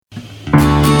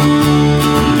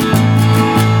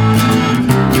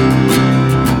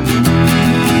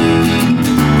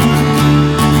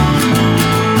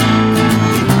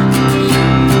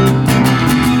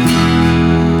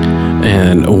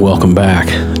welcome back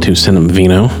to Cinema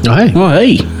Vino. Oh, hey. Oh,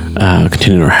 hey.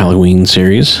 Continuing our Halloween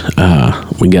series.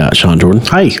 We got Sean Jordan.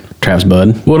 Hi. Travis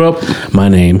Budd. What up? My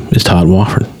name is Todd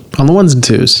Wofford. On the ones and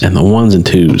twos. And the ones and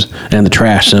twos. And the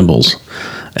trash symbols,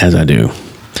 as I do.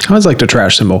 I always like the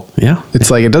trash symbol. Yeah. It's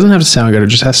like, it doesn't have to sound good. It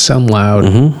just has to sound loud.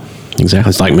 Mm-hmm.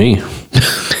 Exactly. It's like me.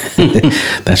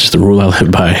 That's just the rule I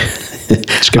live by.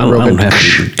 Just I don't have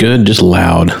to be good, just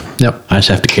loud. Yep. I just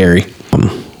have to carry.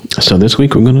 So this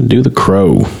week we're going to do The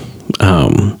Crow.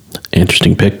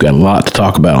 Interesting pick. Got a lot to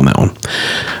talk about on that one.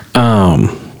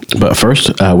 But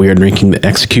first, we are drinking the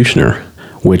Executioner,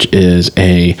 which is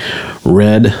a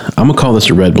red. I'm going to call this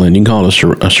a red blend. You can call it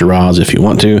a Shiraz if you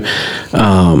want to.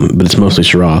 But it's mostly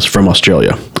Shiraz from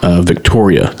Australia.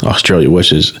 Victoria, Australia,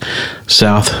 which is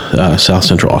south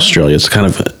central Australia. It's kind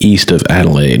of east of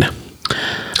Adelaide.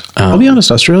 I'll be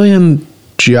honest, Australian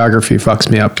geography fucks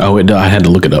me up. Oh, I had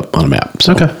to look it up on a map.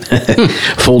 So. Okay.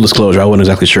 Full disclosure, I wasn't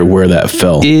exactly sure where that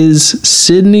fell. Is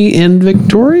Sydney in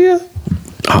Victoria?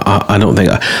 I don't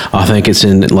think. I think it's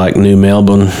in like New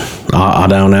Melbourne. I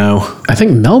don't know. I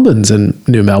think Melbourne's in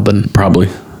New Melbourne. Probably.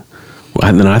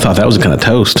 And then I thought that was kind of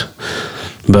toast.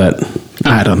 But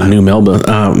I don't know. New Melbourne.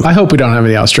 I hope we don't have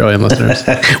any Australian listeners.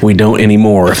 We don't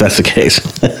anymore, if that's the case.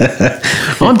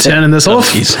 I'm turning this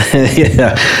off.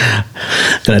 Yeah.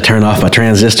 Gonna turn off my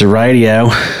transistor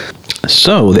radio.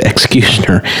 So the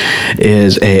Executioner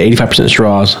is a 85%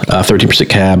 Shiraz, 13%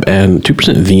 Cab, and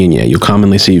 2% Viognier. You'll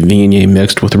commonly see Viognier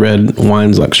mixed with red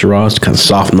wines like Shiraz to kind of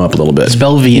soften them up a little bit.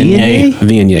 Spell Viognier.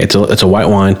 Viognier. It's a white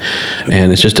wine,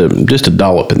 and it's just a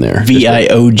dollop in there.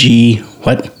 V-I-O-G.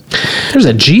 What? There's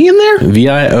a G in there?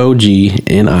 Viognier.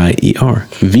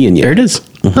 Viognier. There it is.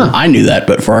 Huh. I knew that,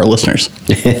 but for our listeners.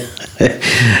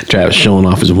 Travis showing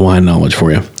off his wine knowledge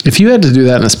for you. If you had to do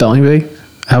that in a spelling bee,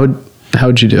 how would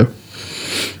you do?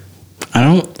 I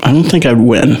don't think I'd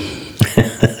win.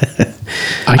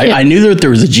 I knew that there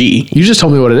was a G. You just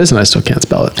told me what it is, and I still can't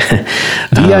spell it.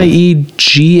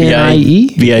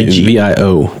 V-I-E-G-N-I-E? V-I-G.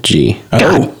 V-I-O-G-N-I-E-R.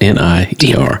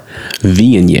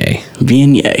 Viognier.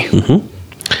 Viognier. Mm-hmm.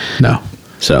 No.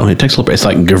 So it takes a little bit. It's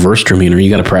like Gewürztraminer. You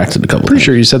got to practice it a couple Pretty times.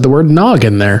 sure you said the word nog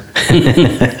in there.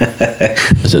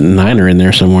 There's a niner in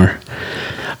there somewhere.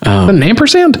 An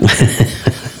ampersand?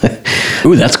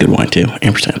 Ooh, that's good wine too.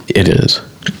 Ampersand. It is.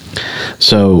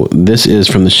 So this is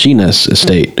from the Sheerness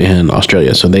estate in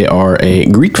Australia. So they are a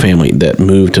Greek family that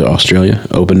moved to Australia,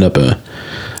 opened up a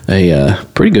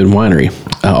pretty good winery.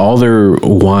 All their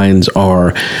wines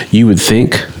are, you would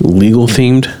think, legal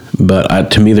themed, but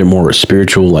to me they're more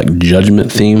spiritual, like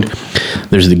judgment themed.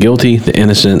 There's the guilty, the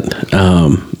innocent,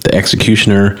 the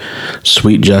executioner,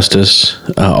 sweet justice.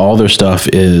 All their stuff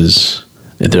is,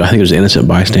 I think there's innocent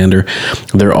bystander.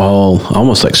 They're all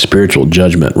almost like spiritual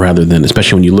judgment rather than,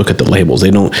 especially when you look at the labels,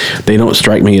 they don't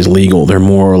strike me as legal. They're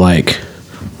more like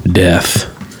death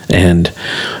and,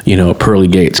 pearly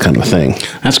gates kind of thing.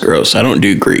 That's gross. I don't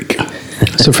do Greek.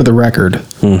 So for the record,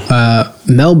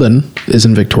 Melbourne is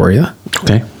in Victoria.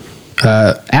 Okay.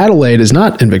 Adelaide is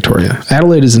not in Victoria.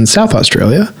 Adelaide is in South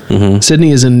Australia. Mm-hmm.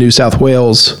 Sydney is in New South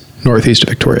Wales, northeast of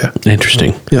Victoria.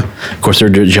 Interesting. Yeah. Of course, their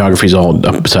geography's all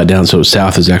upside down, so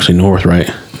south is actually north, right?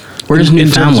 Where's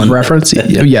Newfoundland? Reference?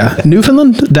 Yeah.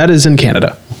 Newfoundland, that is in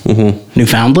Canada. Mm-hmm.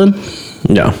 Newfoundland?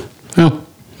 Yeah. Oh.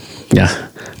 Yeah.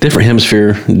 Different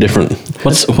hemisphere, different.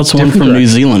 What's the one from New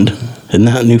Zealand? Isn't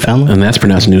that Newfoundland? And that's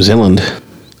pronounced New Zealand.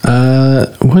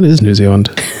 What is New Zealand?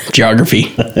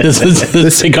 Geography. This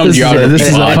become geography. This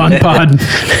is a fun pod.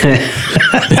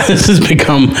 This has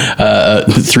become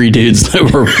three dudes that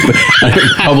were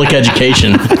public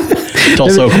education.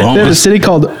 Tulsa, Oklahoma. There's a city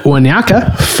called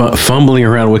Wanaka. Fumbling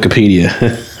around Wikipedia.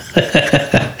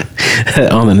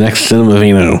 On the next Cinema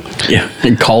Vino. Yeah,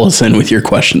 and call us in with your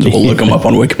questions. We'll look them up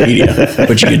on Wikipedia,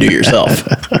 but you can do yourself.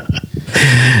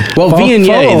 Well,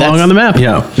 Viognier, that's on the map.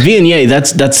 Yeah, Viognier,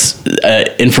 that's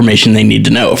information they need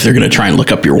to know if they're going to try and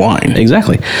look up your wine.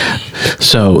 Exactly.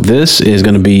 So this is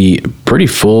going to be pretty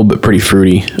full, but pretty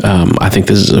fruity. I think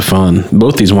this is a fun.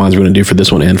 Both these wines we're going to do for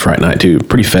this one and Fright Night too.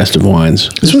 Pretty festive wines.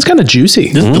 This one's kind of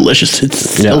juicy. This is delicious. It's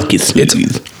silky smooth.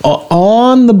 It's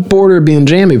on the border of being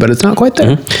jammy, but it's not quite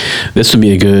there. Mm-hmm. This would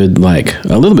be a good, like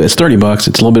a little bit. It's $30. It's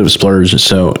a little bit of a splurge.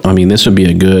 So I mean, this would be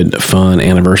a good, fun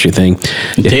anniversary thing.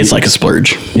 It tastes like a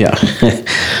splurge. Yeah.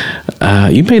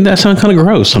 You made that sound kind of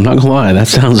gross. I'm not gonna lie. That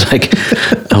sounds like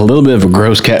a little bit of a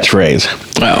gross catchphrase.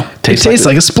 Wow. It tastes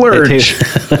like a splurge.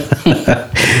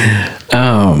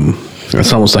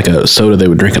 It's almost like a soda they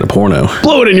would drink in a porno.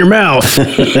 Blow it in your mouth.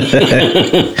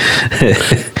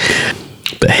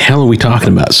 The hell are we talking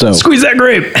about? So squeeze that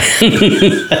grape.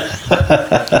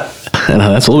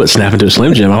 know, that's a little bit snapping to a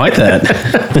Slim Jim. I like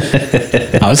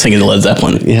that. I was thinking Led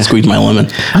Zeppelin. Squeeze my lemon.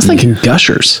 I was thinking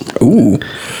Gushers. Ooh.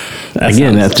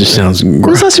 Again, that just sounds When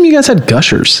was the last time you guys had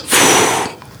Gushers?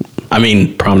 I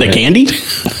mean, the candy?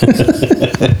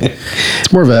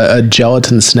 It's more of a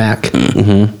gelatin snack.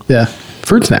 Mm-hmm. Yeah.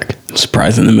 Fruit snack.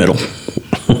 Surprise in the middle.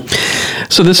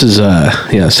 So this is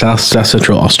South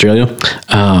Central Australia.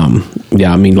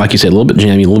 I mean, like you said, a little bit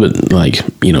jammy, a little bit like,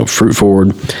 fruit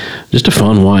forward, just a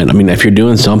fun wine. I mean, if you're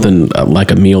doing something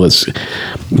like a meal that's,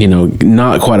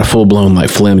 not quite a full blown like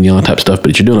filet mignon type stuff,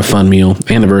 but if you're doing a fun meal,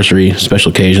 anniversary,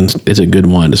 special occasions, it's a good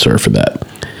wine to serve for that.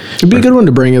 It'd be a good one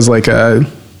to bring as like a,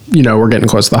 we're getting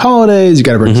close to the holidays. You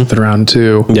got to bring something around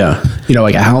to,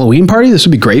 like a Halloween party. This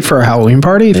would be great for a Halloween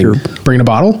party if you're bringing a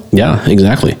bottle. Yeah,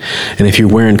 exactly. And if you're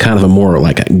wearing kind of a more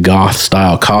like a goth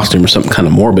style costume or something kind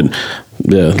of morbid,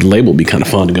 the label would be kind of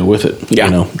fun to go with it.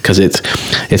 Yeah. Because it's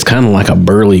kind of like a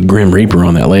burly Grim Reaper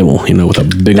on that label, with a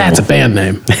big That's a band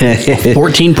name.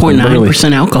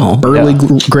 14.9% alcohol. Burly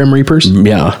Grim Reapers.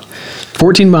 Yeah.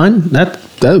 14 behind? That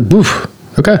oof.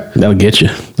 Okay. That'll get you.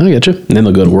 That'll get you. And then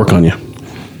they'll go to work on you.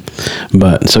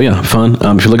 But so fun.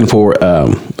 If you're looking for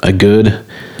a good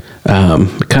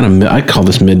kind of, I call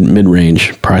this mid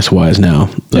range price wise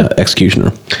now, Executioner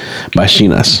by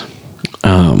Shinas.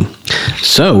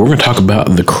 So we're going to talk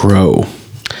about The Crow.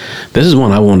 This is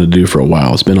one I wanted to do for a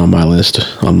while. It's been on my list,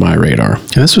 on my radar.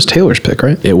 And this was Taylor's pick,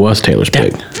 right? It was Taylor's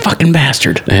pick. Fucking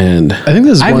bastard. And I think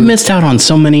this is I've missed out on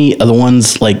so many of the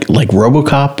ones like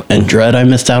RoboCop and Dread I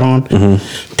missed out on.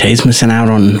 Mm-hmm. Tay's missing out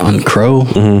on Crow.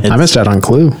 Mm-hmm. I missed out on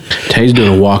Clue. Tay's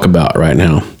doing a walkabout right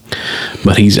now.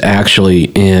 But he's actually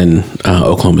in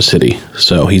Oklahoma City.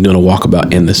 So he's doing a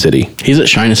walkabout in the city. He's at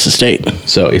Shinas Estate.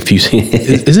 So if you see...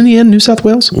 Isn't he in New South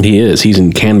Wales? He is. He's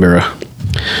in Canberra,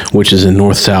 which is in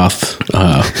north-south...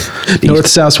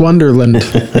 North-South Wonderland.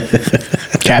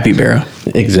 Capybara.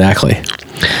 Exactly.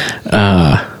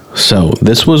 So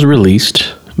this was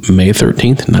released May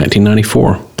 13th,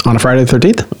 1994. On a Friday the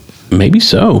 13th? Maybe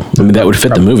so. I mean, that would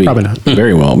fit the movie. Probably not.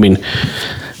 Very well. I mean...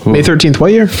 May 13th,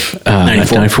 what year?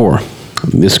 94.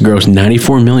 This grossed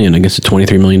 $94 million against a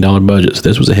 $23 million budget. So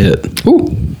this was a hit. Ooh.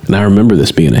 And I remember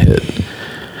this being a hit.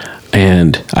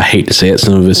 And I hate to say it,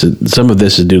 some of this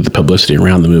is due to the publicity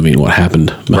around the movie and what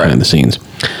happened behind the scenes.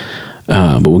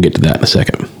 But we'll get to that in a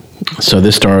second. So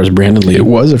this stars Brandon Lee. It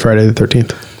was a Friday the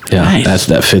 13th. Yeah, nice.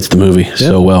 that fits the movie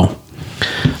so well.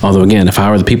 Although, again, if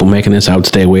I were the people making this, I would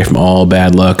stay away from all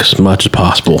bad luck as much as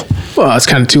possible. Well, it's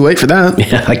kind of too late for that.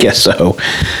 Yeah, I guess so.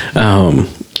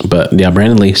 But yeah,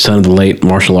 Brandon Lee, son of the late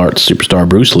martial arts superstar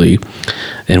Bruce Lee,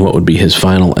 and what would be his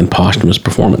final and posthumous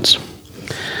performance.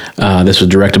 This was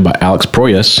directed by Alex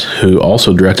Proyas, who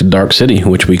also directed Dark City,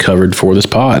 which we covered for this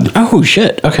pod. Oh,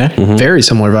 shit. Okay. Mm-hmm. Very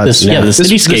similar vibes. The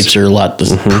cityscapes are a lot...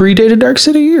 Predated Dark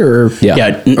City, or?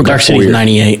 Yeah, Dark City's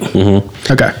 98.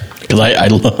 Mm-hmm. Okay. Because I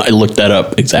looked that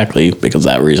up exactly because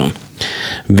of that reason.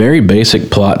 Very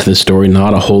basic plot to this story,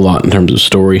 not a whole lot in terms of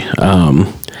story.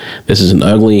 This is an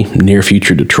ugly,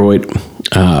 near-future Detroit,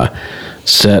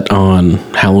 set on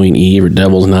Halloween Eve or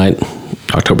Devil's Night,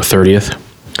 October 30th.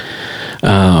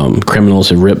 Criminals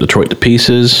have ripped Detroit to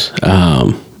pieces.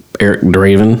 Eric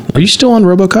Draven. Are you still on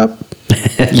RoboCop?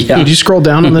 Yeah. Did you scroll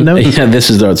down on the note? Yeah, this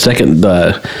is the second,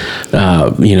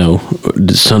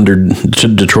 sundered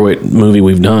Detroit movie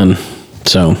we've done.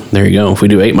 So there you go. If we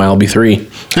do 8 Mile, it'll be 3.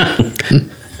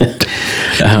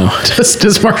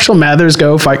 Does Marshall Mathers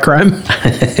go fight crime?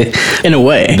 In a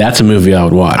way. That's a movie I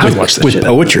would watch. I would watch that with shit.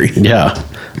 poetry. Yeah.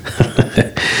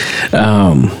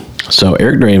 So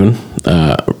Eric Draven,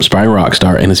 aspiring rock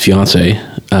star, and his fiancee,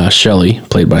 Shelley,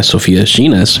 played by Sophia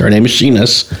Shinas. Her name is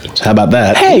Shinas. So how about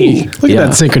that? Hey, look at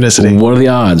that synchronicity. What are the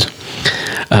odds?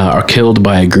 Are killed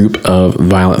by a group of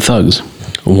violent thugs.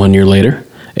 1 year later,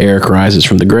 Eric rises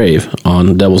from the grave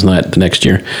on Devil's Night the next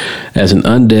year as an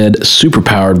undead,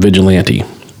 superpowered vigilante.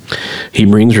 He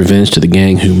brings revenge to the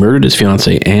gang who murdered his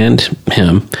fiancée and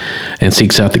him, and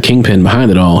seeks out the kingpin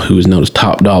behind it all, who is known as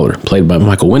Top Dollar, played by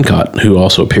Michael Wincott, who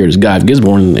also appeared as Guy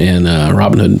Gisborne in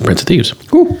Robin Hood and Prince of Thieves.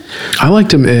 Ooh. I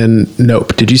liked him in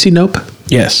Nope. Did you see Nope?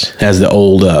 Yes, as the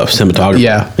old cinematographer.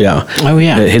 Yeah. Oh,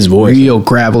 yeah. His voice. Real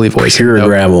gravelly voice. Pure Nope.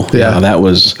 gravel. Yeah, that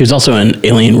was... He was also in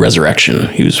Alien Resurrection.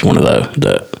 He was one of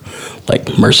the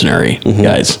mercenary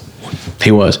guys.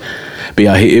 He was. But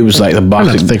yeah, it was like the box.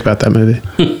 I have to think about that movie.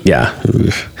 Yeah.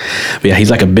 But yeah, he's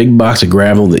like a big box of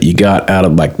gravel that you got out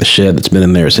of like the shed that's been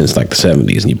in there since like the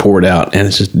 70s, and you pour it out and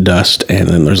it's just dust, and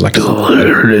then there's like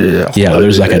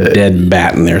there's like a dead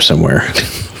bat in there somewhere.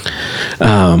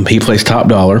 He plays Top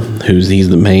Dollar, he's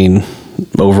the main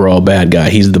overall bad guy.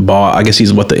 He's the boss. I guess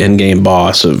he's the end game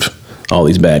boss of all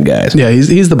these bad guys. Yeah,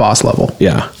 he's the boss level.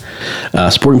 Yeah.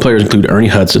 Supporting players include Ernie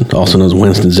Hudson, also known as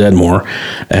Winston Zedmore,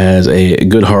 as a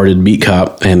good-hearted beat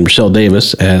cop, and Rochelle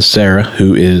Davis as Sarah,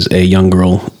 who is a young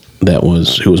girl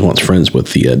who was once friends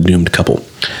with the doomed couple.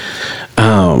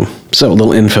 So a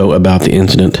little info about the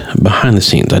incident behind the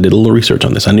scenes. I did a little research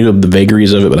on this. I knew of the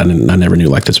vagaries of it, but I never knew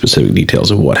like the specific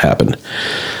details of what happened.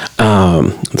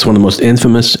 It's one of the most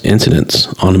infamous incidents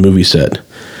on a movie set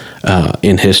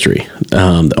in history.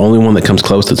 The only one that comes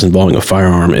close that's involving a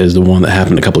firearm is the one that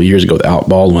happened a couple of years ago with Alec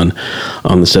Baldwin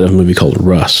on the set of a movie called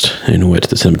Rust, in which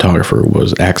the cinematographer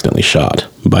was accidentally shot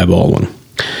by Baldwin.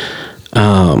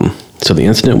 So the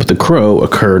incident with the crow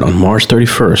occurred on March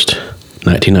 31st,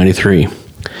 1993.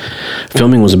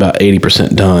 Filming was about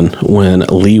 80% done when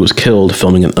Lee was killed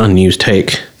filming an unused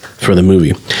take for the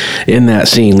movie. In that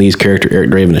scene, Lee's character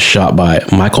Eric Draven is shot by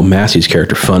Michael Massey's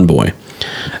character Funboy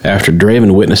after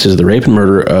Draven witnesses the rape and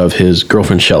murder of his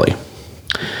girlfriend Shelley.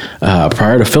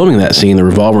 Prior to filming that scene, the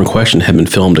revolver in question had been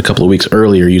filmed a couple of weeks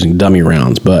earlier using dummy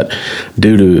rounds, but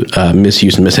due to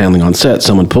misuse and mishandling on set,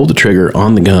 someone pulled the trigger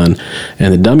on the gun,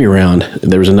 and the dummy round,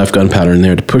 there was enough gunpowder in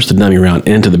there to push the dummy round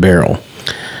into the barrel.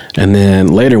 And then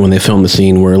later when they filmed the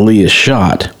scene where Lee is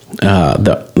shot,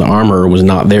 the armorer was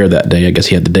not there that day. I guess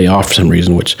he had the day off for some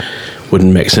reason, which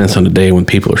wouldn't make sense on a day when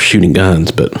people are shooting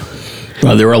guns, but...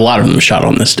 Well, there were a lot of them shot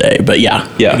on this day, but yeah,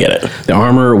 I get it. The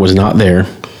armorer was not there,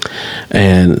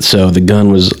 and so the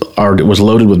gun was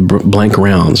loaded with blank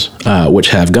rounds, which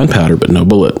have gunpowder but no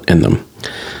bullet in them.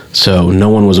 So no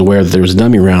one was aware that there was a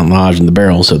dummy round lodged in the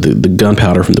barrel, so the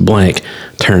gunpowder from the blank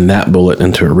turned that bullet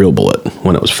into a real bullet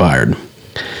when it was fired.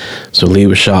 So Lee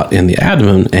was shot in the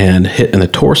abdomen and hit in the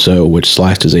torso, which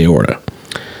sliced his aorta.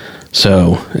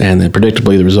 So, and then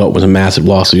predictably, the result was a massive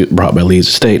lawsuit brought by Lee's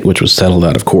estate, which was settled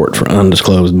out of court for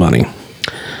undisclosed money.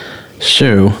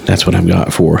 So, that's what I've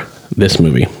got for this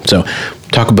movie. So,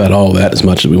 talk about all that as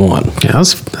much as we want. Yeah,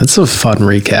 that's a fun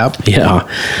recap. Yeah.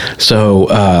 So,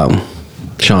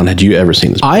 Sean, had you ever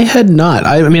seen this movie? I had not.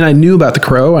 I mean, I knew about The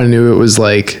Crow. I knew it was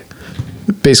like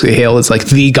basically hailed as like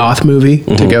the goth movie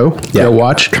to go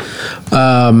watch.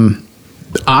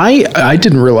 I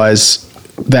didn't realize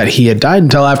that he had died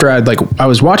until after I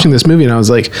was watching this movie and I was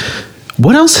like,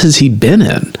 what else has he been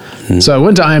in? So I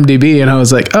went to IMDb and I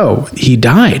was like, oh, he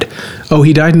died. Oh,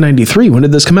 he died in 93. When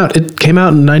did this come out? It came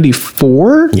out in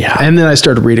 94. Yeah. And then I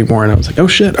started reading more and I was like, oh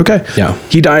shit. Okay. Yeah.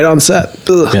 He died on set.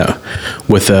 Ugh. Yeah.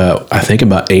 With, I think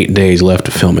about 8 days left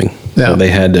of filming. Yeah. So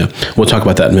they had to, we'll talk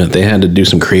about that in a minute. They had to do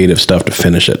some creative stuff to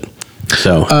finish it.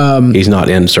 So he's not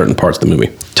in certain parts of the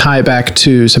movie. Tie back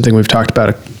to something we've talked about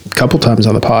a couple times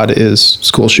on the pod is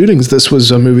school shootings. This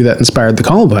was a movie that inspired the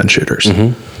Columbine shooters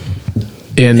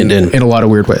in a lot of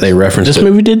weird ways. They referenced This it.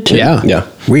 movie did too. Yeah. Yeah.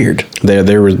 Weird. I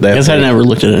guess I never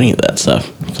looked at any of that stuff.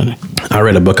 I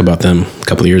read a book about them a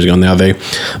couple of years ago. Now they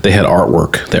had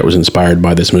artwork that was inspired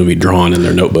by this movie drawn in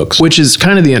their notebooks. Which is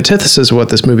kind of the antithesis of what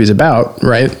this movie's about,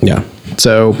 right? Yeah.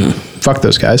 So fuck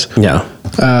those guys. Yeah.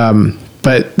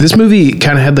 But this movie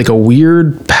kind of had like a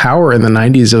weird power in the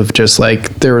 90s of just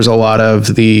like, there was a lot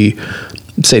of the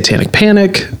satanic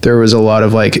panic. There was a lot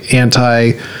of like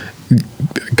anti-goth,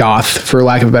 for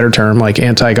lack of a better term, like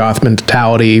anti-goth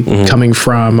mentality coming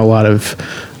from a lot of,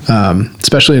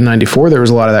 especially in 94, there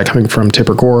was a lot of that coming from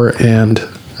Tipper Gore and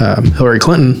Hillary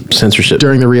Clinton. Censorship.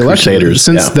 During the re-election.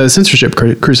 Crusaders. The censorship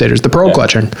crusaders, the pearl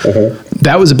clutching.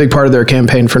 That was a big part of their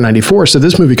campaign for 94. So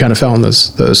this movie kind of fell in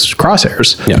those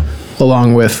crosshairs. Yeah.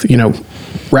 Along with,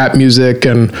 rap music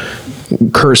and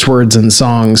curse words and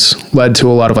songs led to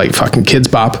a lot of like fucking kids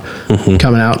bop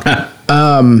coming out.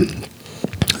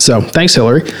 So thanks,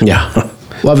 Hillary. Yeah.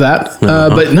 Love that.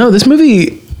 But no, this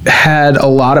movie had a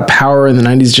lot of power in the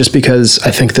 90s just because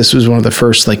I think this was one of the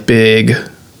first like big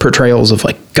portrayals of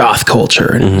like goth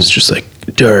culture, and it was just like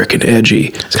dark and edgy.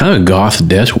 It's kind of a goth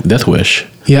death wish.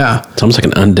 Yeah. It's almost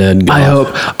like an undead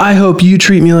goth. I hope you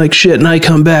treat me like shit and I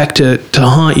come back to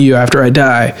haunt you after I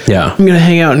die. Yeah. I'm going to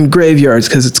hang out in graveyards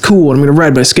because it's cool. And I'm going to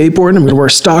ride my skateboard and I'm going to wear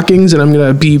stockings and I'm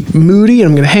going to be moody and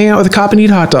I'm going to hang out with a cop and eat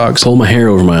hot dogs. Pull my hair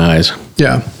over my eyes.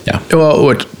 Yeah. Yeah.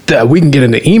 Well, we can get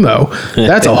into emo.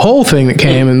 That's a whole thing that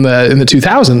came in the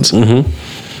 2000s.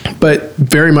 But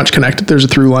very much connected. There's a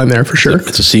through line there for sure.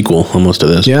 It's a sequel almost to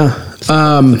this. Yeah.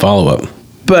 Follow up.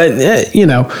 But,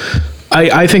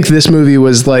 I think this movie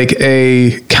was like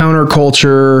a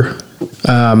counterculture,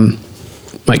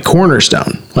 like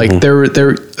cornerstone. Like there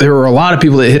were a lot of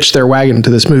people that hitched their wagon to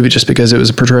this movie just because it was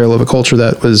a portrayal of a culture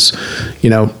that was,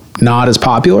 not as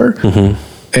popular.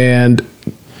 And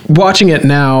watching it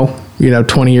now,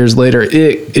 20 years later,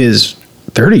 it is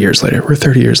 30 years later. We're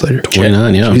 30 years later.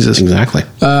 29, yeah. Jesus. Exactly.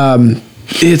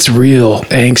 It's real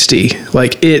angsty.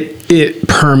 Like it it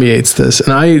permeates this.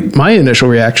 And my initial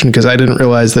reaction, because I didn't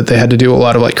realize that they had to do a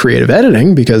lot of like creative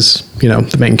editing because,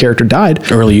 the main character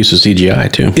died. Early use of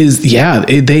CGI too.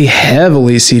 They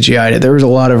heavily CGI'd it. There was a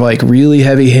lot of like really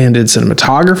heavy-handed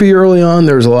cinematography early on.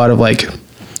 There was a lot of like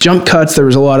jump cuts. There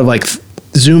was a lot of like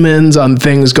zoom ins on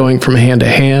things going from hand to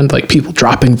hand, like people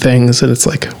dropping things. And it's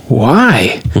like,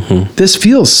 why? This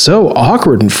feels so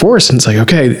awkward and forced. And it's like,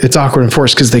 okay, it's awkward and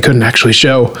forced because they couldn't actually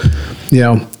show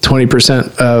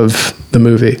 20% of the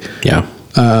movie. Yeah.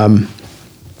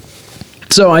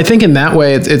 So I think in that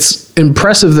way, it's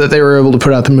impressive that they were able to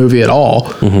put out the movie at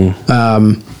all.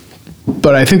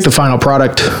 But I think the final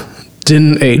product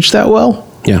didn't age that well.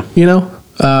 Yeah.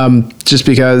 Just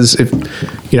because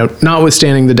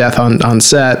notwithstanding the death on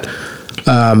set,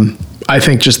 I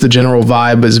think just the general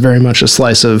vibe is very much a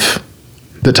slice of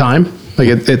the time. Like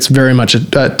it's very much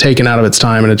taken out of its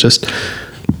time, and it just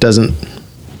doesn't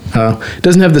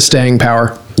have the staying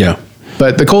power. Yeah.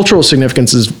 But the cultural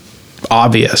significance is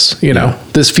obvious.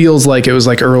 This feels like it was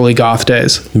like early goth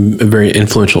days. A very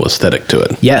influential aesthetic to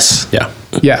it. Yes. Yeah.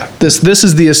 Yeah. This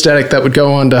is the aesthetic that would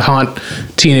go on to haunt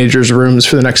teenagers' rooms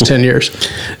for the next 10 years.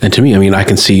 And to me, I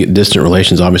can see Distant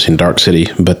Relations obviously in Dark City,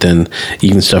 but then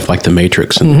even stuff like The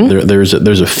Matrix, and there's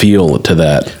a feel to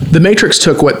that. The Matrix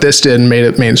took what this did and made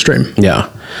it mainstream. Yeah.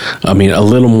 a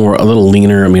little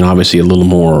leaner. Obviously a little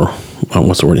more,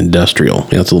 what's the word, industrial.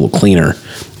 It's a little cleaner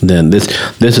than this.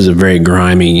 This is a very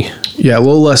grimy. Yeah, a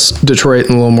little less Detroit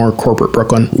and a little more corporate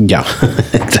Brooklyn. Yeah,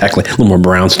 exactly. A little more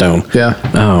brownstone.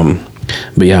 Yeah.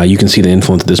 But yeah, you can see the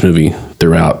influence of this movie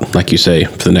throughout, like you say,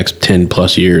 for the next 10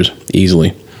 plus years,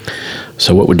 easily.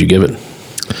 So what would you give it?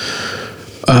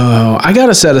 I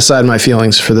gotta set aside my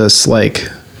feelings for this, like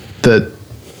the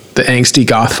angsty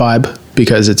goth vibe,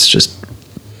 because it's just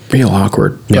real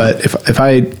awkward. Yeah. But if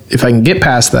I can get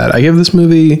past that, I give this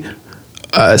movie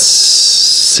a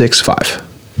 6.5.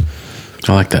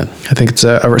 I like that. I think it's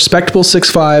a respectable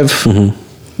 6.5.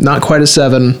 Mm-hmm. Not quite a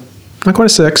 7. Not quite a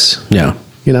 6. Yeah.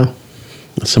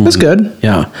 That's good.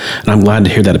 Yeah. And I'm glad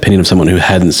to hear that opinion of someone who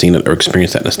hadn't seen it or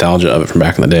experienced that nostalgia of it from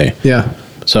back in the day. Yeah.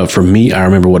 So for me, I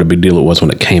remember what a big deal it was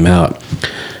when it came out,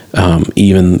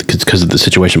 even because of the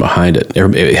situation behind it.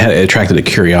 It attracted a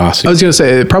curiosity. I was going to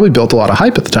say, it probably built a lot of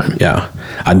hype at the time. Yeah.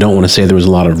 I don't want to say there was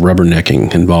a lot of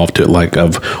rubbernecking involved to it, like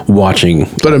of watching.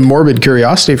 But a morbid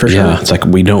curiosity for sure. Yeah. It's like,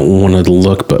 we don't want to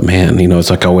look, but man,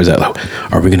 it's like always that,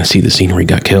 are we going to see the scene where he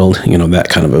got killed? That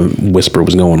kind of a whisper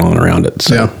was going on around it.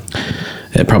 So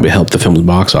it probably helped the film's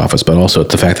box office, but also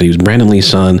it's the fact that he was Brandon Lee's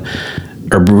son,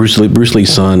 or Bruce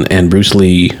Lee's son, and Bruce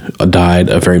Lee died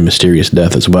a very mysterious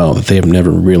death as well, that they have never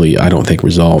really, I don't think,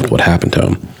 resolved what happened to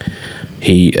him.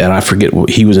 And I forget what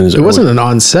he was in his... It wasn't an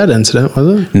on-set incident,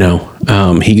 was it? No.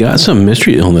 He got some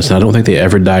mystery illness, and I don't think they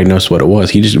ever diagnosed what it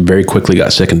was. He just very quickly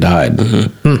got sick and died.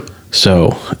 Mm-hmm.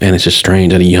 So, and it's just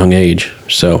strange at a young age.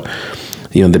 So,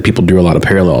 that people drew a lot of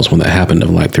parallels when that happened,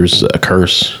 of like, there's a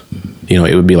curse.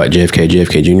 It would be like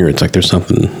JFK Jr. It's like there's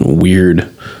something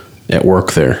weird at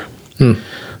work there.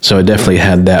 So it definitely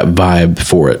had that vibe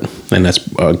for it, and that's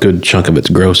a good chunk of its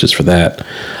gross is for that.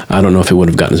 I don't know if it would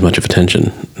have gotten as much of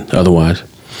attention otherwise.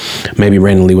 Maybe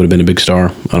Brandon Lee would have been a big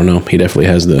star. I don't know. He definitely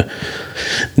has the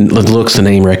looks, the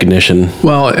name recognition.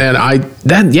 Well, and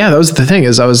that was the thing,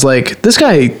 is I was like, this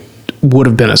guy would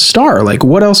have been a star. Like,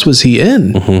 what else was he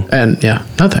in? Mm-hmm. And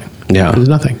nothing. Yeah. It was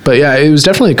nothing. But yeah, it was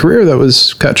definitely a career that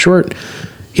was cut short.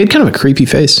 He had kind of a creepy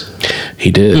face. He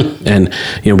did. And,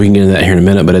 we can get into that here in a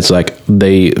minute, but it's like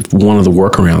one of the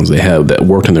workarounds they have that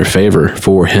worked in their favor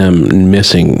for him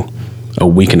missing a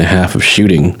week and a half of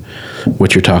shooting,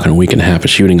 which you're talking a week and a half of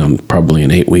shooting on probably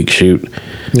an 8-week shoot.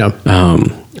 Yeah.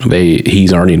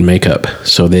 He's already in makeup,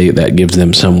 so that gives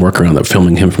them some workaround that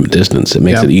filming him from a distance. It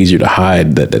makes it easier to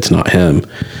hide that that's not him.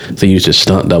 They used a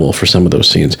stunt double for some of those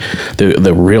scenes.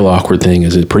 The real awkward thing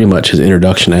is pretty much his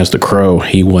introduction as the Crow,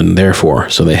 he wasn't there for,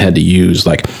 so they had to use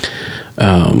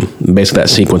basically that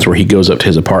sequence where he goes up to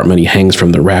his apartment, he hangs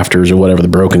from the rafters or whatever, the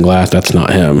broken glass. That's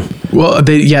not him. Well,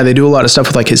 they do a lot of stuff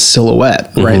with like his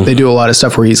silhouette, right? Mm-hmm. They do a lot of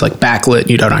stuff where he's like backlit and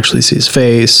you don't actually see his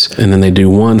face. And then they do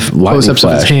one lightning flash.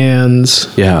 Of his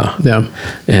hands. Yeah.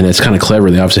 And it's kind of clever.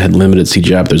 They obviously had limited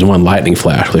CGI, but there's one lightning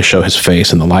flash where they show his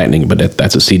face in the lightning, but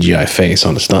that's a CGI face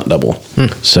on a stunt double.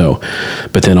 So,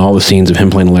 but then all the scenes of him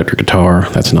playing electric guitar,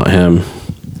 that's not him.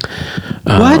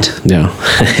 What? Yeah.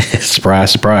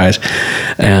 Surprise.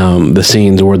 The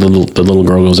scenes where the little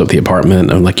girl goes up the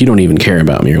apartment, I'm like, you don't even care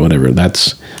about me or whatever.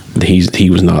 He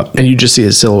was not. And you just see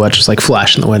his silhouette just like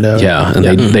flash in the window. Yeah.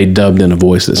 And they dubbed in a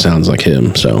voice that sounds like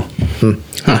him. So,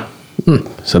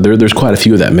 so there's quite a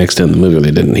few of that mixed in the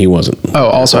movie. He wasn't. Oh,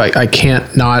 also I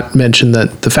can't not mention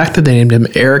that the fact that they named him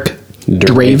Eric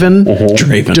Draven.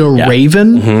 Draven. Yeah.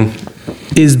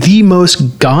 Draven is the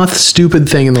most goth stupid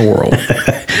thing in the world.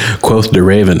 Quoth de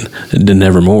Raven, de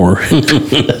Nevermore.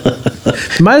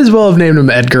 Might as well have named him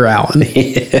Edgar Allan.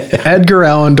 Edgar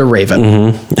Allan de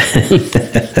Raven.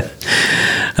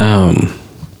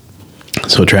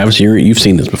 So Travis, you've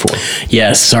seen this before.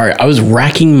 Yes, sorry. I was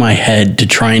racking my head to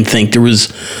try and think. There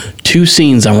was 2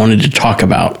 scenes I wanted to talk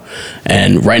about,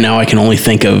 and right now I can only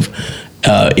think of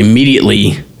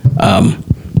immediately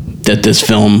that this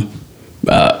film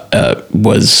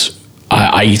was.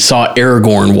 I saw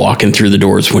Aragorn walking through the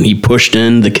doors when he pushed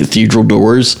in the cathedral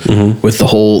doors with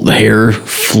the hair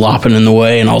flopping in the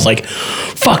way, and I was like,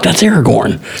 "Fuck, that's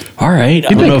Aragorn." All right,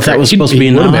 I don't know if that was supposed to be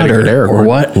a nod or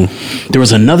what. There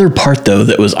was another part though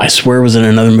that was, I swear, was in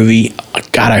another movie.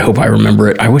 God, I hope I remember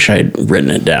it. I wish I had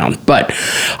written it down, but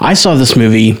I saw this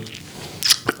movie.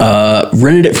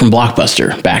 Rented it from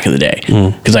Blockbuster back in the day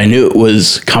because I knew it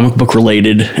was comic book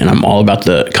related, and I'm all about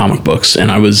the comic books, and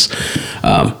I was.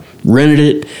 Rented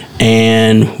it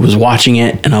and was watching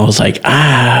it, and I was like,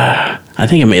 I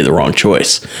think I made the wrong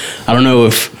choice. I don't know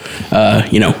if,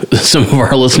 some of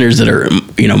our listeners that are,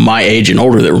 my age and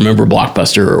older that remember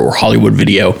Blockbuster or Hollywood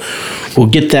Video will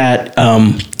get that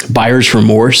buyer's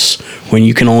remorse when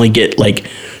you can only get like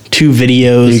 2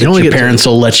 videos that your parents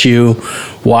will let you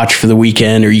watch for the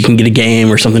weekend, or you can get a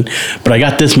game or something. But I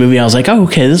got this movie. I was like, oh,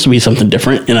 okay, this will be something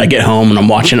different. And I get home and I'm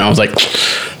watching it. I was like,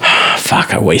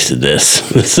 fuck, I wasted this.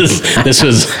 This is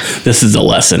a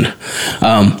lesson.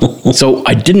 So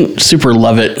I didn't super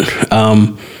love it.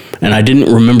 And I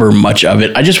didn't remember much of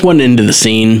it. I just went into the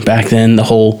scene back then. The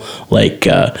whole,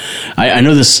 I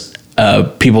know this,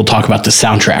 people talk about the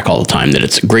soundtrack all the time, that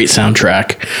it's a great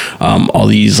soundtrack. All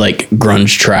these like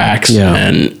grunge tracks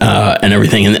and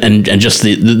everything. And just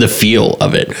the feel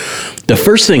of it. The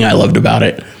first thing I loved about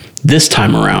it this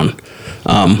time around,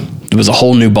 it was a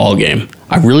whole new ball game.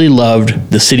 I really loved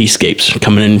the cityscapes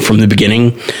coming in from the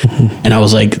beginning. And I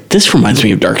was like, this reminds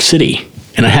me of Dark City.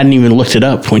 And I hadn't even looked it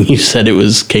up when you said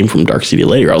came from Dark City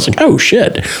later. I was like, oh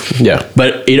shit. Yeah.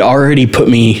 But it already put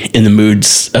me in the mood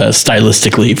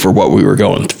stylistically for what we were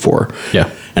going for. Yeah.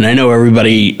 And I know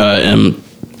everybody,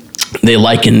 they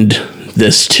likened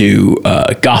this to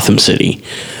Gotham City.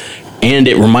 And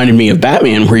it reminded me of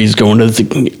Batman, where he's going to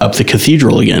up the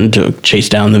cathedral again to chase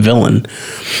down the villain.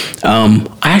 I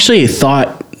actually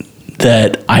thought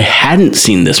that I hadn't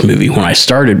seen this movie when I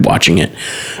started watching it.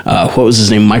 What was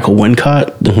his name? Michael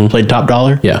Wincott, that played Top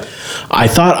Dollar? Yeah. I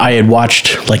thought I had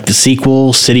watched like the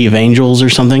sequel, City of Angels or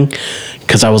something,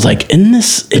 because I was like,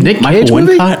 isn't Michael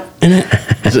Wincott in it?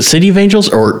 Is it City of Angels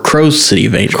or Crow's City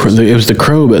of Angels? It was the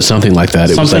Crow, but something like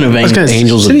that. It something was like of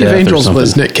Angels City of Death of Angels or something.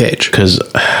 was Nick Cage. Because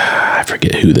I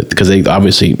forget who that, because they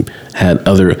obviously had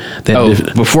other. Daniel.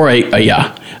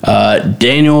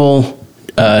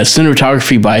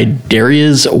 Cinematography by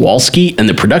Darius Walski, and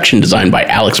the production designed by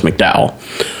Alex McDowell.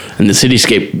 And the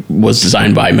cityscape was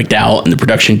designed by McDowell, and the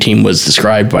production team was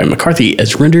described by McCarthy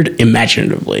as rendered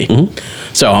imaginatively.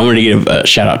 So I'm going to give a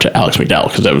shout out to Alex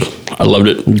McDowell because I loved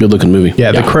it. Good looking movie.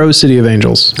 Yeah, The Crow City of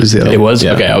Angels is the other. It was?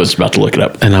 Yeah. Okay, I was about to look it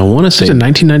up. And I want to say It's a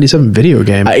 1997 video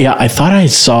game. I thought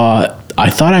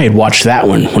I had watched that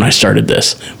one when I started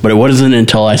this, but it wasn't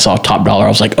until I saw Top Dollar I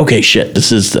was like, okay, shit,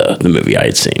 this is the movie I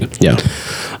had seen. Yeah.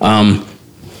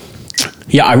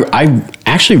 I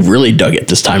actually really dug it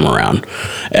this time around.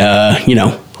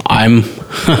 I'm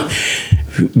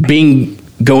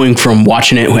going from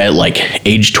watching it at like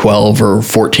age 12 or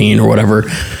 14 or whatever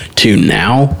to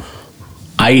now.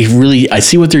 I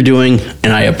see what they're doing,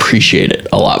 and I appreciate it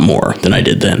a lot more than I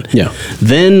did then. Yeah.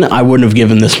 Then I wouldn't have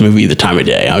given this movie the time of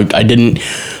day. I didn't.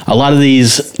 A lot of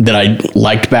these that I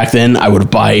liked back then, I would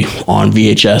buy on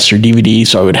VHS or DVD,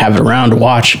 so I would have it around to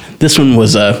watch. This one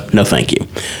was no thank you,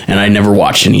 and I never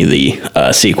watched any of the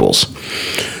sequels.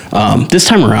 This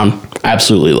time around, I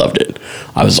absolutely loved it.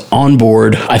 I was on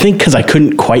board. I think because I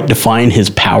couldn't quite define his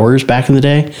powers back in the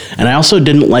day, and I also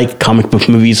didn't like comic book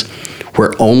movies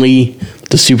where only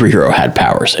the superhero had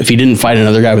powers. If he didn't fight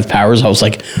another guy with powers, I was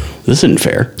like, this isn't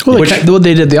fair. Well,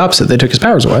 they did the opposite. They took his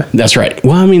powers away. That's right.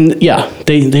 Well, I mean, yeah,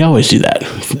 they always do that.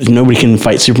 If nobody can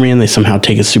fight Superman, they somehow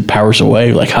take his superpowers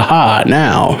away. Like, haha,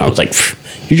 now. I was like,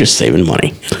 you're just saving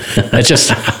money. That's just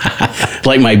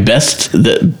like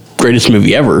the greatest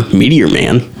movie ever, Meteor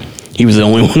Man. He was the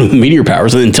only one with meteor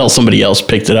powers, and until somebody else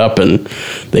picked it up and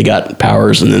they got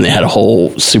powers, and then they had a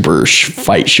whole super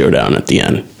fight showdown at the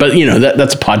end. But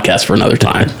that's a podcast for another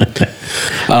time.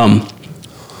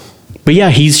 But yeah,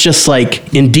 he's just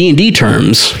like, in D&D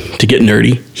terms, to get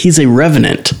nerdy, he's a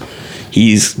revenant.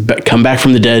 He's come back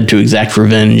from the dead to exact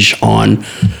revenge on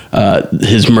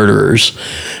his murderers.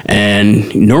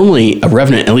 And normally a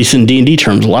revenant, at least in D&D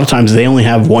terms, a lot of times they only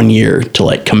have 1 year to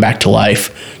like come back to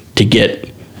life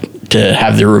to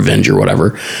have their revenge or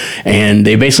whatever. And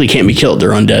they basically can't be killed.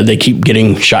 They're undead. They keep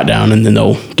getting shot down and then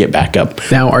they'll get back up.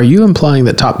 Now, are you implying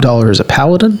that Top Dollar is a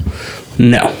paladin?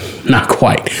 No, not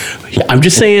quite. I'm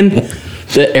just saying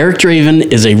that Eric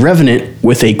Draven is a revenant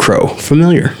with a crow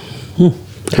familiar.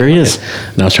 There he is.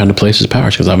 And I was trying to place his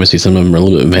powers because obviously some of them are a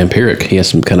little bit vampiric. He has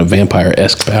some kind of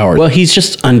vampire-esque powers. Well, he's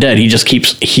just undead. He just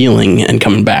keeps healing and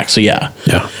coming back. So yeah.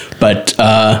 But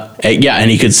yeah,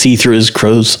 and he could see through his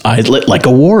crow's eyes like a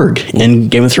warg in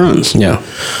Game of Thrones. Yeah.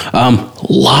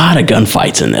 Lot of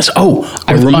gunfights in this. Oh,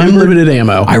 I remember unlimited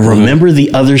ammo. I remember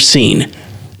the other scene.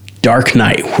 Dark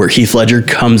Knight, where Heath Ledger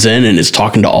comes in and is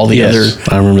talking to all the other.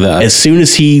 I remember that. As soon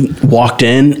as he walked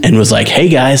in and was like, "Hey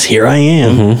guys, here I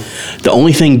am." The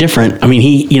only thing different, I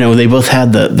mean, they both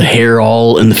had the hair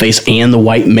all in the face and the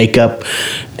white makeup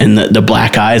and the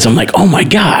black eyes. I'm like, oh my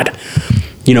god,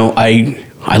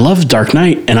 I love Dark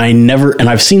Knight, and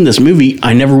I've seen this movie.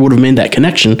 I never would have made that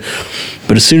connection,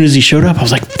 but as soon as he showed up, I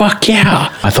was like, fuck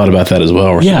yeah. I thought about that as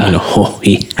well. Yeah.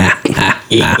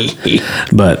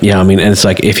 But yeah, I mean, and it's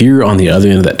like if you're on the other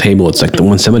end of that table, it's like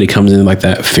when somebody comes in like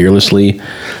that fearlessly,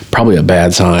 probably a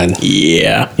bad sign.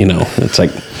 Yeah. It's like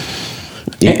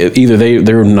either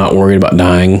they're not worried about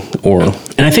dying or.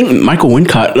 And I think Michael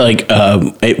Wincott,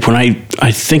 when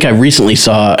I think I recently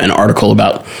saw an article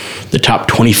about the top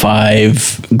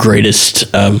 25 greatest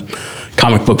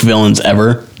comic book villains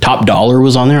ever. Top Dollar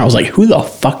was on there. I was like, who the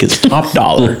fuck is Top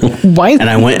Dollar? Why? And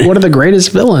I went, what are the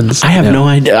greatest villains? I have no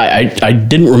idea. I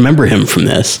didn't remember him from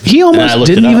this. He almost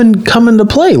didn't even come into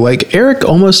play. Like, Eric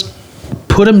almost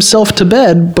put himself to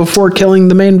bed before killing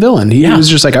the main villain. He was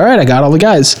just like, all right, I got all the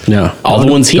guys. Yeah. All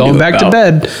the ones he going knew back about. to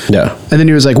bed. Yeah. And then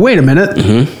he was like, wait a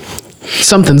minute.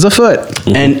 Something's afoot.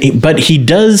 But he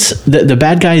does, the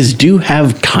bad guys do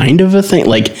have kind of a thing.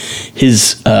 Like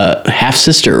his half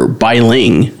sister, Bai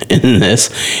Ling, in this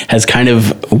has kind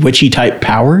of witchy type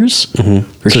powers.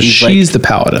 So she's the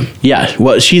paladin. Yeah.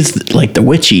 Well, she's like the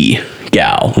witchy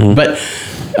gal. But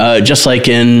just like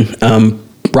in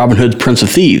Robin Hood's Prince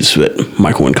of Thieves, that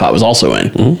Michael Wincott was also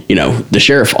in. The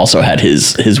sheriff also had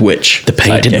his witch. The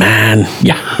painted sidekick. man.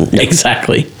 Yeah,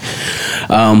 exactly.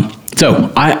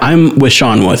 So I'm with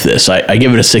Sean with this. I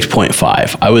give it a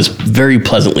 6.5. I was very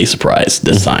pleasantly surprised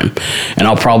this time. And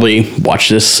I'll probably watch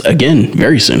this again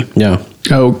very soon. Yeah.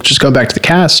 Oh, just go back to the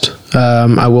cast.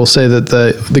 I will say that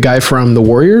the guy from The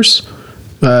Warriors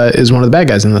is one of the bad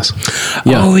guys in this.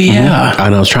 Yeah. Oh, yeah.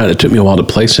 And it took me a while to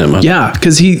place him. Yeah,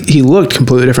 because he looked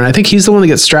completely different. I think he's the one that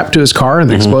gets strapped to his car and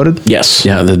they exploded. Yes.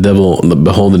 Yeah,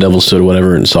 behold, the devil stood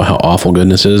whatever and saw how awful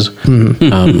goodness is.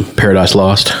 Paradise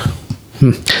Lost.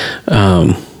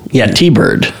 Yeah,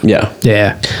 T-Bird. Yeah.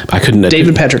 Yeah. I couldn't.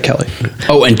 David Patrick Kelly.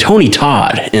 Oh, and Tony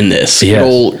Todd in this. Yes. Good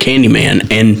old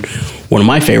Candyman. And one of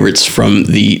my favorites from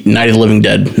the Night of the Living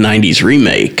Dead 90s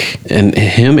remake. And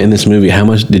him in this movie, how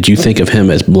much did you think of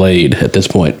him as Blade at this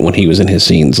point when he was in his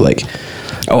scenes? Like,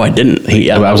 oh, I didn't.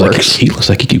 I was like, he looks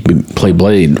like he could play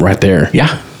Blade right there.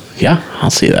 Yeah.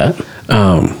 I'll see that.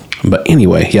 But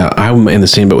anyway, yeah, I'm in the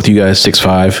same boat with you guys,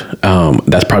 6.5.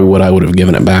 That's probably what I would have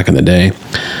given it back in the day.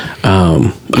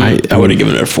 I would have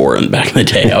given it a 4 back in the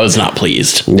day. I was not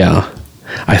pleased. Yeah.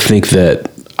 I think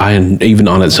that even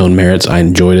on its own merits, I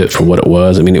enjoyed it for what it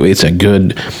was. I mean, it's a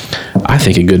good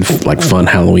fun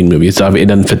Halloween movie. It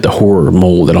doesn't fit the horror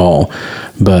mold at all,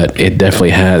 but it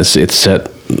definitely has.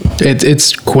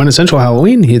 It's quintessential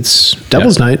Halloween. It's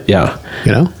Devil's Night. Yeah.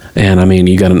 And I mean,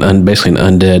 you got basically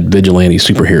an undead vigilante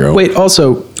superhero. Wait,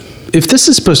 also, if this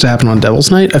is supposed to happen on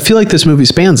Devil's Night, I feel like this movie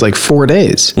spans like 4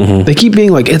 days. They keep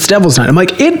being like, it's Devil's Night. I'm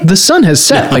like, the sun has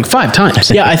set like 5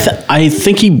 times. Yeah, I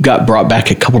think he got brought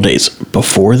back a couple days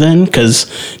before then, because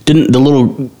didn't the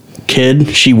little kid,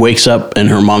 she wakes up and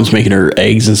her mom's making her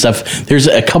eggs and stuff. There's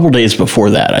a couple days before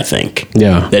that, I think.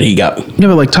 Yeah. That he got. Yeah,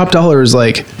 but like Top Dollar is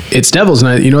like, it's Devil's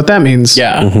Night. You know what that means?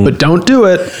 Yeah. But don't do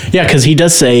it. Yeah, because he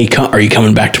does say, are you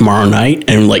coming back tomorrow night?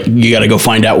 And like, you got to go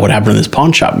find out what happened to this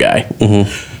pawn shop guy.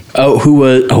 Oh, who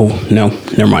was? Oh, no,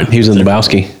 never mind. He was in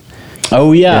Lebowski.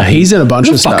 Oh, yeah. He's in a bunch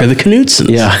of stuff. Fuck are the Knutsons?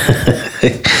 Yeah.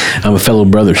 I'm a fellow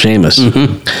brother, Seamus.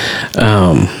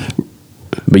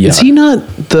 But yeah. Is he not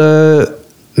the...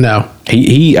 No.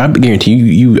 He I guarantee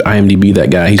you IMDb that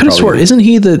guy. He's could have swore, isn't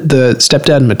he the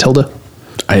stepdad in Matilda?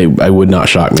 I would not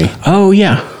shock me. Oh,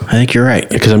 yeah. I think you're right.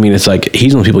 Because, I mean, it's like,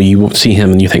 he's one of the people you won't see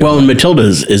him and you think... Well, and Matilda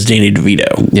is Danny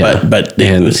DeVito. Yeah. But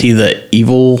was he the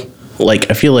evil... Like,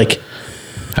 I feel like...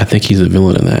 I think he's a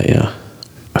villain in that, yeah.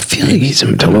 I feel like he's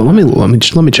in Matilda.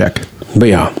 Let me check. But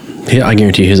yeah, I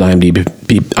guarantee his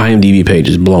IMDb page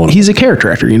is blowing up. He's a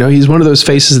character actor, you know. He's one of those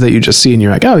faces that you just see and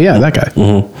you're like, oh yeah, that guy.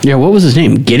 Yeah, what was his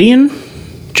name? Gideon?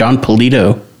 John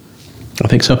Polito. I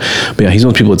think so. But yeah, he's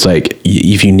one of the people that's like,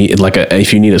 if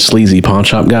you need a sleazy pawn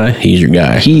shop guy, he's your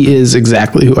guy. He is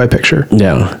exactly who I picture.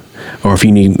 Yeah. Or if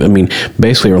you need,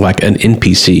 basically, or like an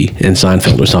NPC in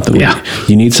Seinfeld or something. Yeah.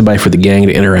 You need somebody for the gang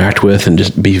to interact with and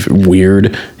just be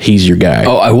weird. He's your guy.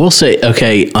 Oh, I will say,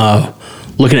 okay,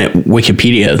 looking at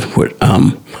Wikipedia,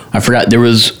 I forgot, there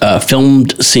was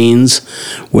filmed scenes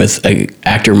with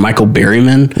actor Michael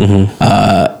Berryman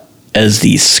as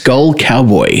the Skull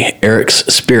Cowboy, Eric's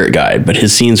spirit guide, but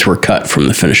his scenes were cut from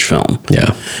the finished film.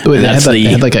 Yeah. Wait, they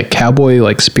had like a cowboy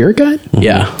like spirit guide?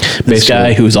 Yeah. This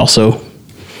guy who's also...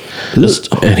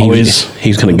 And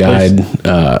he's going to guide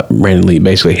Brandon Lee,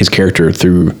 basically his character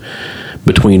through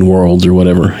between worlds or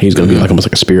whatever. He's going to be like almost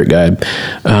like a spirit guide.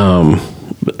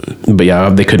 But yeah,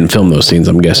 they couldn't film those scenes,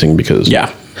 I'm guessing, because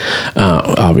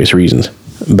obvious reasons.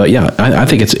 But yeah, I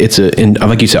think and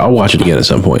like you said, I'll watch it again at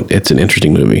some point. It's an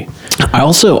interesting movie. I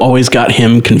also always got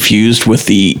him confused with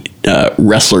the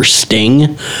wrestler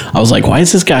Sting. I was like, why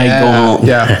is this guy going?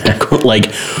 Yeah.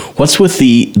 Like, what's with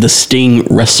the Sting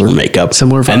wrestler makeup?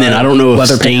 Similar. And then I don't know if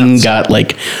Sting pants. got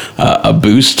like a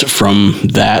boost from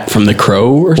The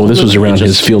Crow or something. Well, this was around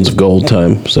his Fields of Gold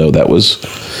time, so that was,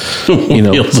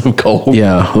 Fields of Gold.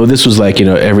 Yeah. Well, this was like,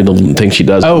 every little thing she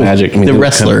does. Magic. The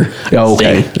wrestler.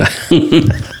 Okay.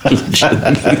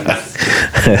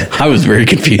 I was very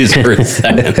confused for a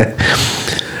second.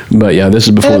 But yeah, this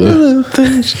is before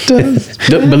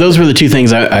But those were the two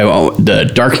things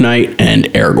the Dark Knight and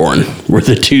Aragorn were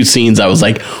the two scenes I was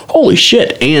like, holy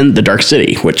shit, and the Dark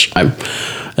City, which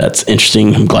that's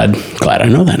interesting. I'm glad I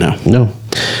know that now. No.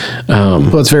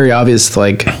 Well, it's very obvious.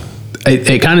 Like,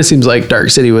 it kind of seems like Dark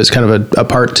City was kind of a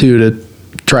part two to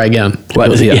try again.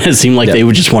 Well, yeah, it seemed like they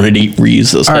would just wanted to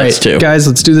reuse those sets too. Guys,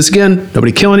 let's do this again.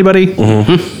 Nobody kill anybody.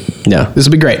 Yeah, this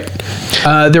will be great.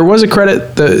 There was a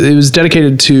credit that it was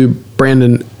dedicated to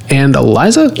Brandon and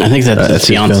Eliza. I think that's his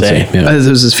fiance. Yeah. This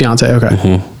was his fiance.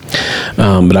 Okay.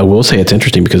 But I will say it's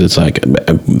interesting because it's like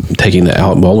taking the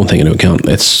Alec Baldwin thing into account.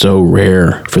 It's so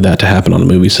rare for that to happen on a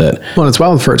movie set. Well, it's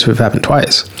wild for it to have happened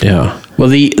twice. Yeah. Well,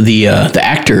 the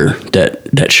actor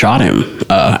that shot him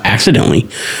accidentally,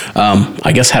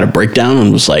 I guess, had a breakdown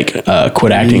and was like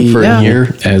quit acting for a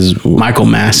year. As Michael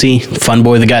Massey, Fun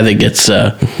Boy, the guy that gets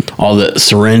all the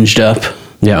syringed up.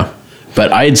 Yeah.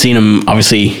 But I had seen him.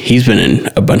 Obviously, he's been in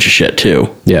a bunch of shit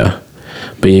too. Yeah.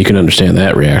 But you can understand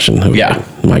that reaction. Yeah.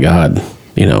 My God.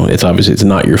 It's obviously it's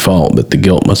not your fault, but the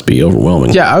guilt must be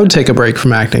overwhelming. Yeah, I would take a break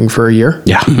from acting for a year.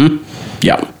 Yeah.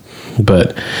 Yeah.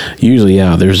 But usually,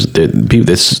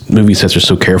 this movie sets are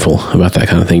so careful about that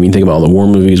kind of thing. You think about all the war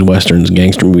movies, westerns,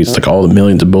 gangster movies, like all the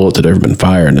millions of bullets that have ever been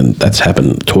fired, and that's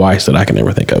happened twice that I can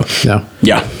ever think of. Yeah.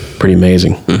 Yeah. Pretty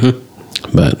amazing.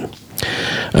 But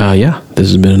yeah, this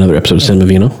has been another episode of Cinema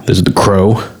Vino. This is The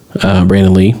Crow,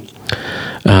 Brandon Lee.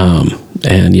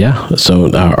 And yeah,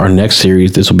 so our next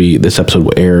series, this episode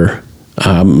will air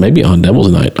maybe on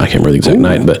Devil's Night. I can't remember the exact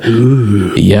night, but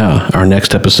yeah, our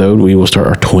next episode, we will start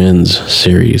our twins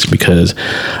series because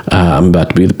I'm about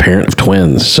to be the parent of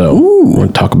twins. So we're going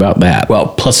to talk about that. Well,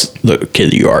 plus the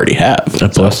kid you already have.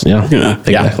 Plus, yeah,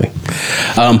 exactly.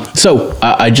 Yeah. So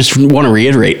I just want to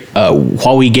reiterate,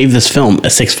 while we gave this film a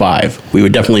 6.5, we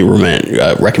would definitely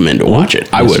recommend to watch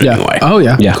it. I would anyway. Oh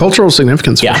yeah. Cultural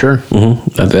significance for sure.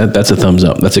 That's a thumbs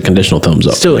up. That's a conditional thumbs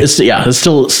up. Still, it's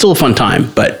still a fun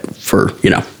time, but for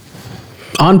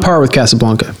on par with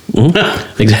Casablanca.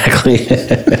 Exactly.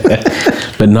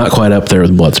 But not quite up there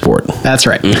with Bloodsport. That's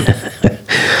right.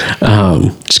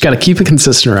 Just got to keep it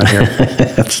consistent around here.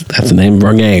 That's the name of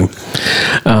our game.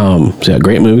 So yeah,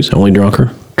 great movies. Only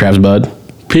Drunker. Travis Budd.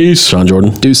 Peace. Sean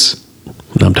Jordan. Deuce.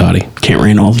 And I'm Toddy. Can't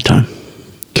rain all the time.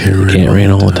 Can't rain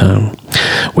all the time.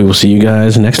 We will see you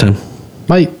guys next time.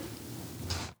 Bye.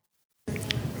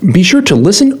 Be sure to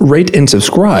listen, rate, and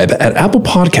subscribe at Apple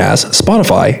Podcasts,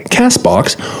 Spotify,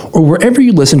 CastBox, or wherever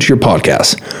you listen to your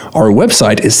podcasts. Our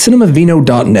website is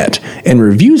cinemavino.net, and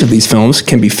reviews of these films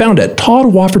can be found at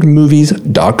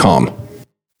toddwoffordmovies.com.